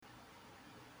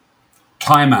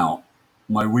Timeout,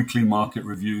 my weekly market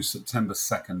review, September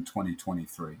 2nd,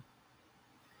 2023.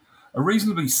 A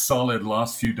reasonably solid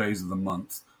last few days of the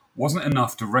month wasn't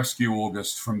enough to rescue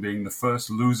August from being the first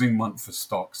losing month for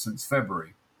stocks since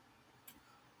February.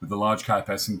 With the Large Cap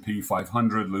S&P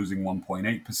 500 losing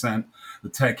 1.8%, the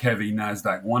tech-heavy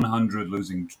NASDAQ 100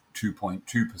 losing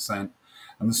 2.2%,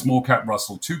 and the small cap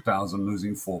Russell 2000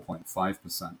 losing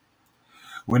 4.5%.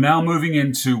 We're now moving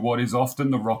into what is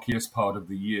often the rockiest part of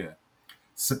the year.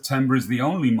 September is the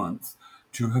only month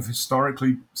to have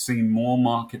historically seen more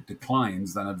market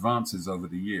declines than advances over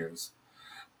the years,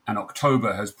 and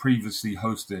October has previously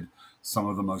hosted some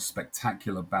of the most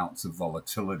spectacular bouts of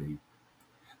volatility.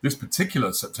 This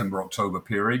particular September-October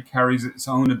period carries its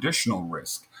own additional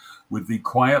risk, with the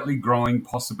quietly growing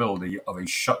possibility of a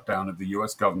shutdown of the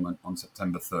US government on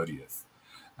September 30th,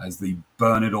 as the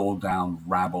burn-it-all-down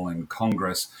rabble in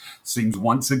Congress seems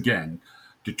once again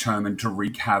determined to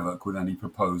wreak havoc with any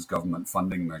proposed government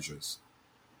funding measures.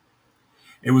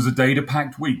 It was a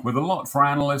data-packed week with a lot for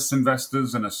analysts,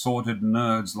 investors, and assorted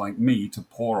nerds like me to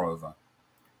pore over.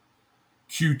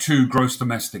 Q2 gross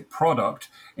domestic product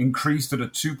increased at a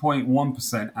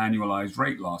 2.1% annualized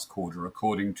rate last quarter,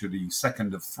 according to the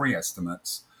second of three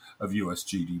estimates of US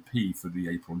GDP for the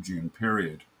April-June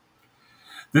period.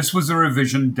 This was a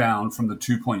revision down from the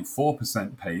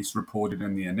 2.4% pace reported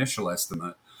in the initial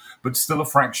estimate, but still a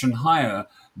fraction higher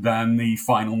than the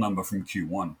final number from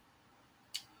Q1.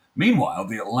 Meanwhile,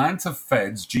 the Atlanta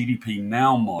Fed's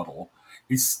GDPNow model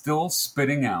is still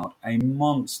spitting out a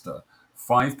monster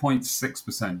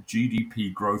 5.6%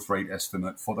 GDP growth rate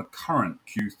estimate for the current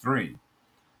Q3.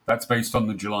 That's based on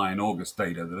the July and August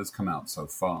data that has come out so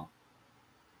far.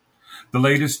 The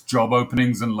latest job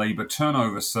openings and labor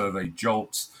turnover survey,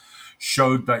 JOLTS,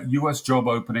 showed that U.S. job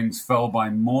openings fell by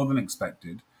more than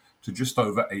expected to just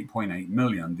over 8.8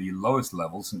 million, the lowest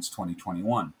level since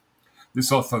 2021.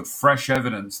 This offered fresh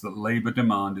evidence that labor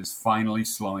demand is finally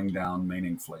slowing down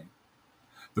meaningfully.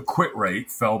 The quit rate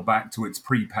fell back to its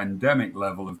pre-pandemic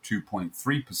level of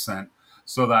 2.3%,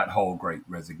 so that whole Great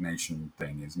Resignation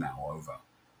thing is now over.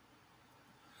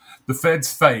 The Fed's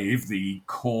fave, the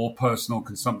core Personal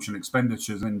Consumption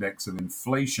Expenditures index of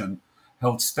inflation,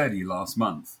 held steady last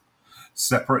month.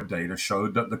 Separate data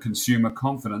showed that the consumer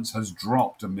confidence has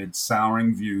dropped amid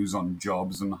souring views on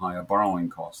jobs and higher borrowing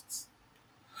costs.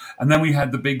 And then we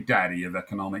had the big daddy of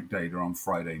economic data on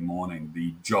Friday morning.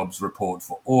 The jobs report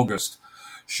for August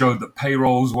showed that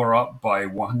payrolls were up by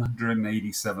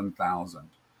 187,000,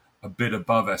 a bit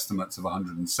above estimates of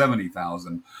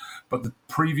 170,000, but the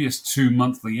previous two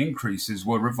monthly increases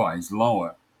were revised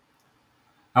lower.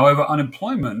 However,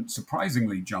 unemployment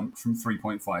surprisingly jumped from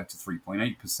 3.5 to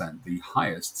 3.8%, the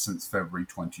highest since February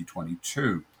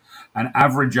 2022, and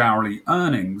average hourly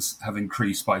earnings have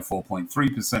increased by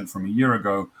 4.3% from a year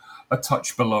ago, a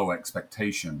touch below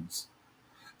expectations.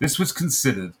 This was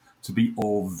considered to be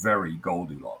all very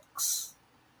Goldilocks.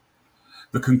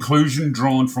 The conclusion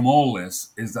drawn from all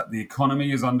this is that the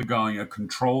economy is undergoing a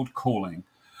controlled cooling,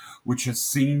 which has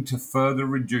seemed to further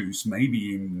reduce, maybe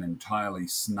even entirely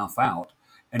snuff out,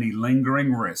 any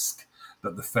lingering risk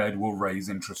that the Fed will raise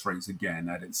interest rates again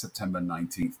at its September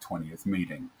 19th, 20th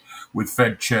meeting, with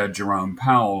Fed Chair Jerome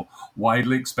Powell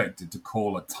widely expected to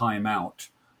call a timeout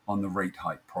on the rate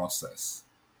hike process.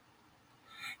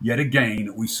 Yet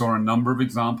again, we saw a number of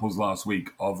examples last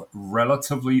week of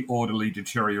relatively orderly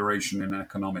deterioration in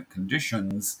economic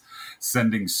conditions,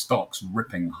 sending stocks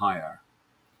ripping higher.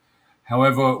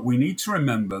 However, we need to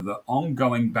remember that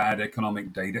ongoing bad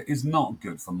economic data is not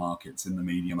good for markets in the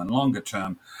medium and longer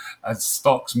term, as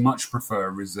stocks much prefer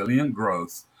resilient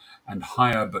growth and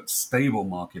higher but stable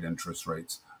market interest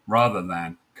rates rather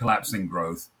than collapsing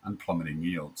growth and plummeting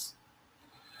yields.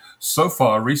 So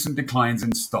far, recent declines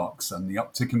in stocks and the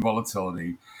uptick in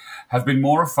volatility have been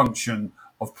more a function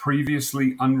of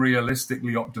previously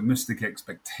unrealistically optimistic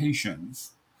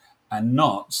expectations and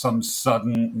not some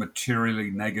sudden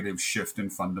materially negative shift in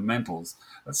fundamentals.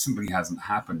 That simply hasn't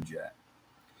happened yet.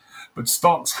 But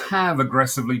stocks have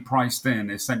aggressively priced in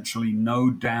essentially no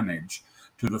damage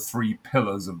to the three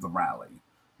pillars of the rally.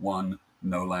 1,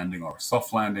 no landing or a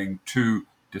soft landing. 2,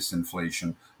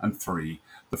 disinflation. And 3,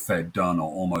 the Fed done or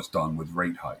almost done with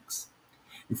rate hikes.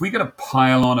 If we get a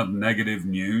pile-on of negative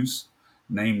news,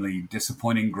 namely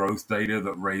disappointing growth data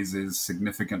that raises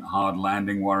significant hard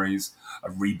landing worries, a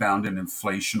rebound in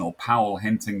inflation, or Powell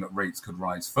hinting that rates could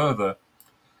rise further,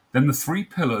 then the three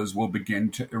pillars will begin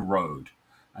to erode,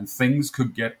 and things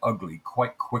could get ugly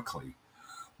quite quickly,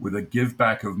 with a give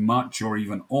back of much or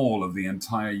even all of the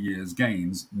entire year's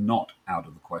gains not out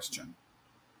of the question.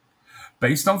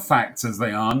 Based on facts as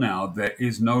they are now, there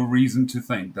is no reason to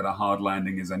think that a hard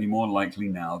landing is any more likely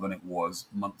now than it was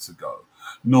months ago,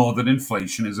 nor that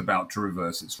inflation is about to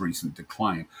reverse its recent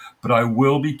decline. But I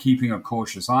will be keeping a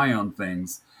cautious eye on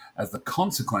things, as the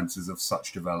consequences of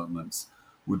such developments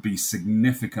would be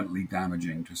significantly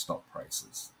damaging to stock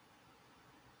prices.